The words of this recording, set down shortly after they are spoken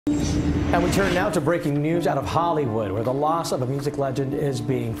And we turn now to breaking news out of Hollywood, where the loss of a music legend is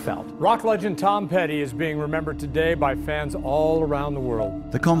being felt. Rock legend Tom Petty is being remembered today by fans all around the world.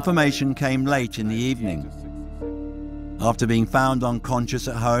 The confirmation came late in the evening. After being found unconscious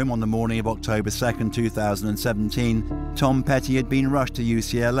at home on the morning of October 2nd, 2017, Tom Petty had been rushed to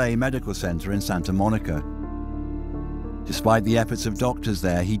UCLA Medical Center in Santa Monica. Despite the efforts of doctors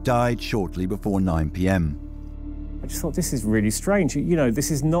there, he died shortly before 9 p.m. I just thought, this is really strange. You know,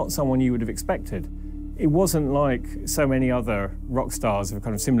 this is not someone you would have expected. It wasn't like so many other rock stars of a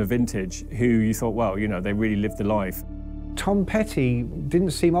kind of similar vintage who you thought, well, you know, they really lived the life. Tom Petty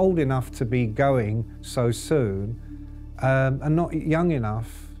didn't seem old enough to be going so soon, and not young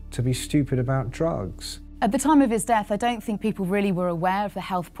enough to be stupid about drugs. At the time of his death, I don't think people really were aware of the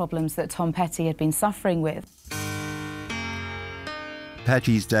health problems that Tom Petty had been suffering with.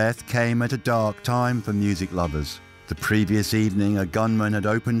 Petty's death came at a dark time for music lovers. The previous evening, a gunman had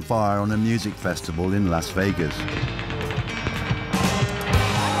opened fire on a music festival in Las Vegas.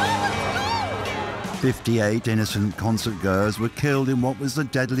 58 innocent concertgoers were killed in what was the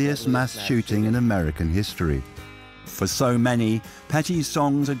deadliest mass shooting in American history. For so many, Petty's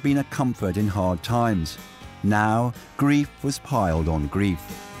songs had been a comfort in hard times. Now, grief was piled on grief.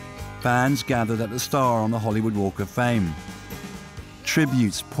 Fans gathered at the Star on the Hollywood Walk of Fame.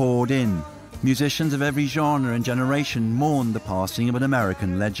 Tributes poured in. Musicians of every genre and generation mourned the passing of an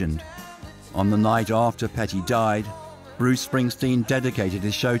American legend. On the night after Petty died, Bruce Springsteen dedicated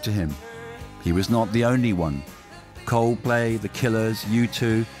his show to him. He was not the only one. Coldplay, The Killers,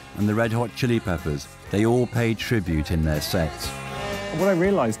 U2, and the Red Hot Chili Peppers, they all paid tribute in their sets. What I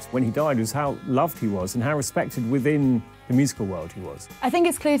realised when he died was how loved he was and how respected within the musical world he was. I think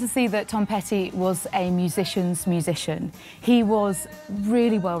it's clear to see that Tom Petty was a musician's musician. He was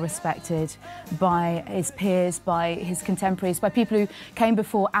really well respected by his peers, by his contemporaries, by people who came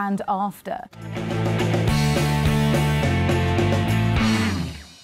before and after.